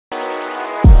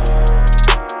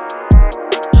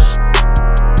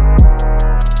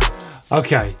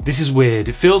Okay, this is weird.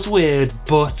 It feels weird,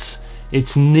 but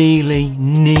it's nearly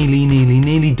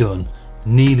done.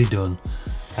 Nearly done.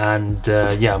 And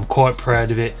yeah, I'm quite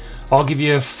proud of it. I'll give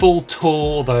you a full tour,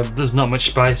 although there's not much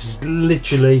space. It's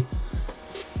literally,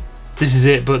 this is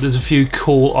it, but there's a few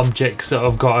cool objects that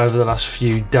I've got over the last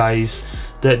few days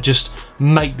that just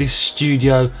make this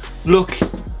studio look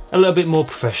a little bit more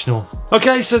professional.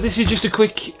 Okay, so this is just a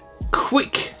quick.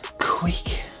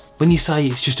 When you say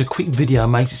it's just a quick video, it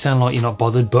makes it sound like you're not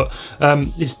bothered, but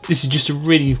this is just a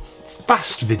really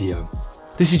fast video.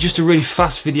 This is just a really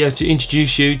fast video to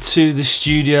introduce you to the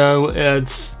studio.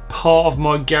 It's part of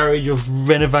my garage. I've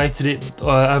renovated it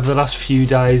over the last few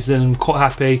days and I'm quite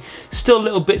happy. Still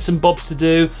little bits and bobs to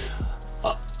do.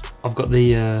 I've got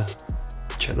the,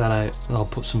 check that out, I'll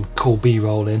put some cool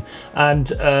B-roll in.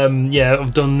 And yeah,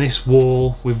 I've done this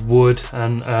wall with wood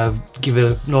and give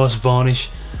it a nice varnish.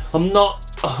 I'm not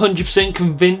 100%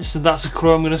 convinced that that's the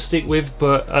colour I'm going to stick with,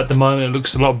 but at the moment it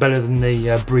looks a lot better than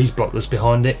the breeze block that's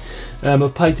behind it.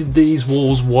 I've painted these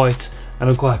walls white and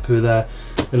I'm quite happy with that.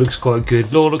 It looks quite good.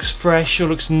 It all looks fresh, it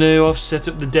looks new. I've set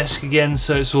up the desk again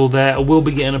so it's all there. I will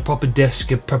be getting a proper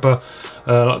desk, a proper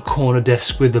like corner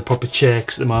desk with a proper chair,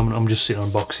 because at the moment I'm just sitting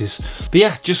on boxes. But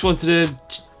yeah, just wanted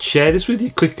to share this with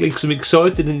you quickly because I'm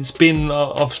excited, and it's been,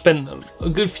 I've spent a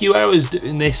good few hours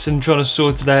doing this and trying to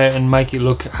sort it out and make it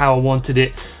look how I wanted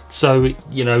it. So,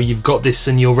 you know, you've got this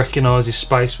and you'll recognise this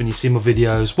space when you see my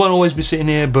videos. Won't always be sitting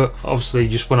here, but obviously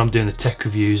just when I'm doing the tech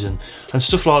reviews and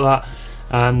stuff like that,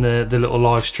 and the little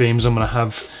live streams, I'm going to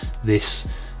have this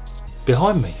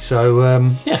behind me. So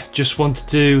yeah, just wanted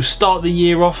to start the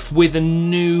year off with a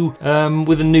new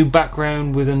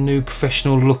background, with a new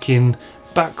professional looking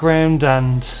background,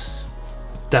 and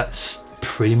that's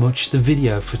pretty much the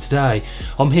video for today.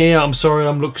 I'm here, I'm sorry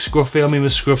I look scruffy, I'm in my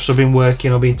scruffs, I've been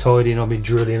working, I've been tidying, I've been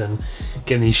drilling and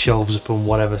getting these shelves up and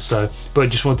whatever, so, but I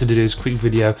just wanted to do this quick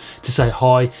video to say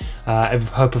hi.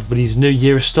 Hope everybody's new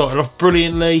year has started off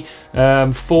brilliantly.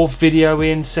 Fourth video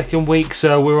in, second week,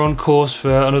 so we're on course for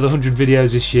another 100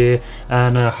 videos this year,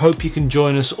 and I hope you can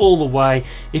join us all the way.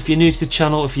 If you're new to the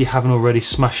channel, if you haven't already,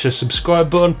 smash the subscribe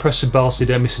button, press the bell so you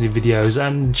don't miss any videos,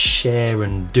 and share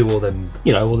and do all them,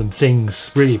 you know, all them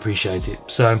things. Really appreciate it.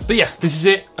 So, but yeah, this is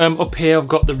it. Up here I've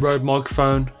got the Rode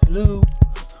microphone. Hello.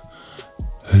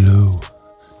 Hello.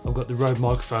 I've got the Rode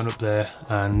microphone up there,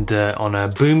 and on a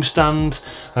boom stand.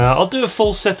 I'll do a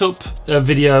full setup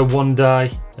video one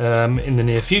day in the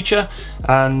near future,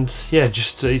 and yeah,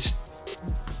 just it's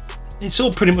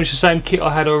all pretty much the same kit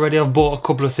I had already. I've bought a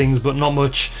couple of things, but not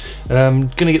much. Gonna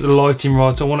get the lighting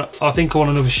right. I think I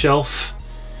want another shelf,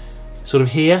 sort of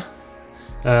here,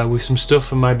 with some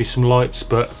stuff and maybe some lights,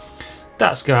 but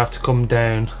that's gonna have to come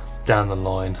down the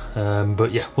line.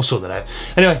 But yeah, we'll sort that out.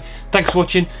 Anyway, thanks for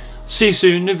watching. See you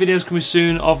soon. New videos coming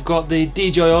soon. I've got the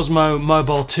DJI Osmo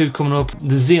Mobile 2 coming up,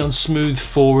 the Xeon Smooth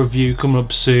 4 review coming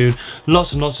up soon.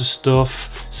 Lots and lots of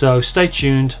stuff. So stay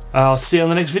tuned. I'll see you on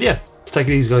the next video. Take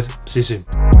it easy, guys. See you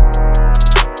soon.